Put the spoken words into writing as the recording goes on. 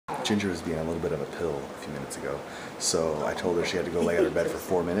Ginger was being a little bit of a pill a few minutes ago. So I told her she had to go lay on her bed for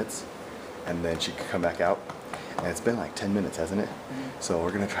 4 minutes and then she could come back out. And it's been like 10 minutes, hasn't it? So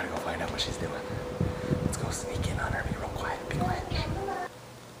we're gonna try to go find out what she's doing. Let's go sneak in on her. Be real quiet. Be quiet.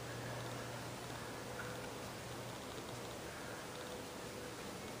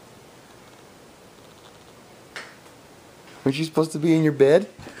 Aren't you supposed to be in your bed?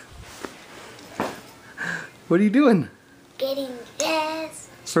 What are you doing? Getting dressed.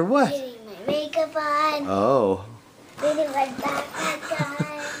 For what? Getting my makeup on. Oh. Getting my backpack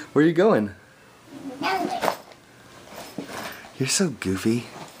on. Where are you going? Down there. You're so goofy.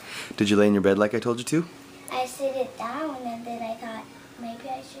 Did you lay in your bed like I told you to? I sit it down and then I thought maybe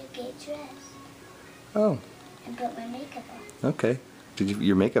I should get dressed. Oh. And put my makeup on. Okay.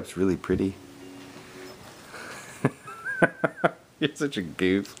 Your makeup's really pretty. You're such a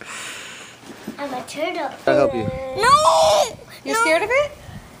goof. I'm a turtle. I'll help you. No! You scared of it?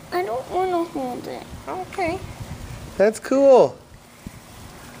 I don't want to hold it. Okay. That's cool.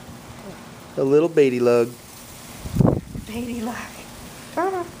 A little baby lug. Baby luck.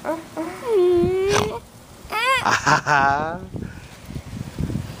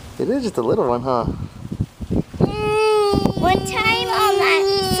 It is just a little one, huh? One time at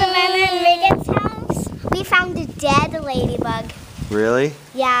Savannah and Reagan's house, we found a dead ladybug. Really?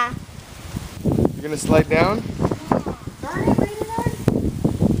 Yeah. You're gonna slide down?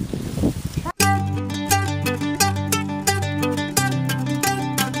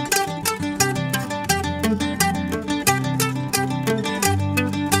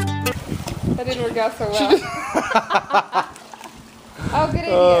 That didn't work out so well. Oh, good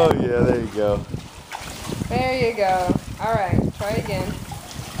idea. Oh yeah, there you go. There you go. All right, try again.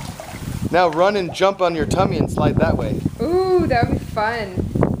 Now run and jump on your tummy and slide that way. Ooh, that would be fun.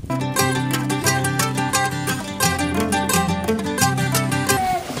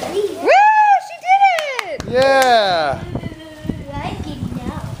 Woo! She did it! Yeah! I can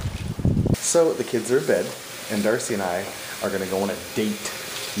now. So the kids are in bed, and Darcie and I are gonna go on a date.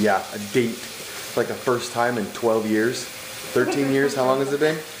 Yeah, a date. Like a first time in 12 years. 13 years, how long has it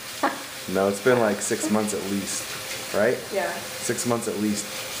been? No, it's been like 6 months at least, right? Yeah. 6 months at least.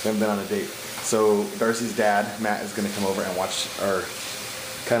 We haven't been on a date. So Darcie's dad, Matt, is gonna come over and watch our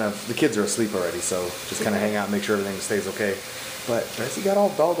the kids are asleep already, so just kind of hang out and make sure everything stays okay. But Darcie got all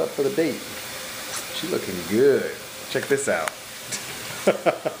dolled up for the date. She's looking good. Check this out.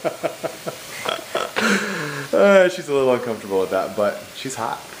 She's a little uncomfortable with that, but she's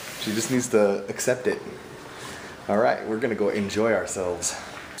hot. She just needs to accept it. All right, we're gonna go enjoy ourselves.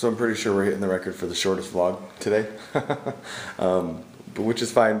 So I'm pretty sure we're hitting the record for the shortest vlog today, but which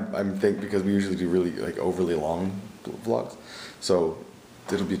is fine, I think, because we usually do really like overly long vlogs. So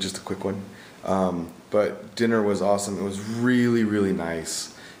it'll be just a quick one. But dinner was awesome. It was really, really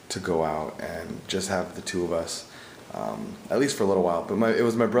nice to go out and just have the two of us, at least for a little while. But it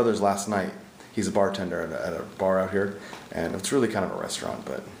was my brother's last night. He's a bartender at a bar out here, and it's really kind of a restaurant,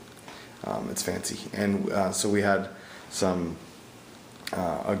 but it's fancy. And so we had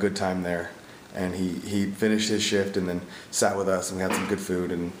a good time there. And he finished his shift and then sat with us, and we had some good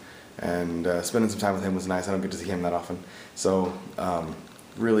food, and spending some time with him was nice. I don't get to see him that often. So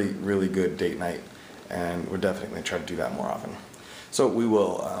really, really good date night, and we're definitely going to try to do that more often. So we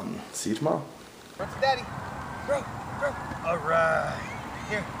will see you tomorrow. What's daddy? Throw, throw. All right.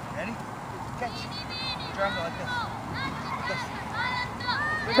 Here, ready? Catch. Put your arm out like this. Like this.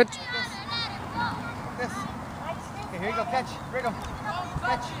 Wiggle, like this. Like this. Okay, here you go. Catch. Wriggle.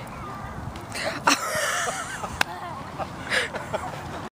 Catch.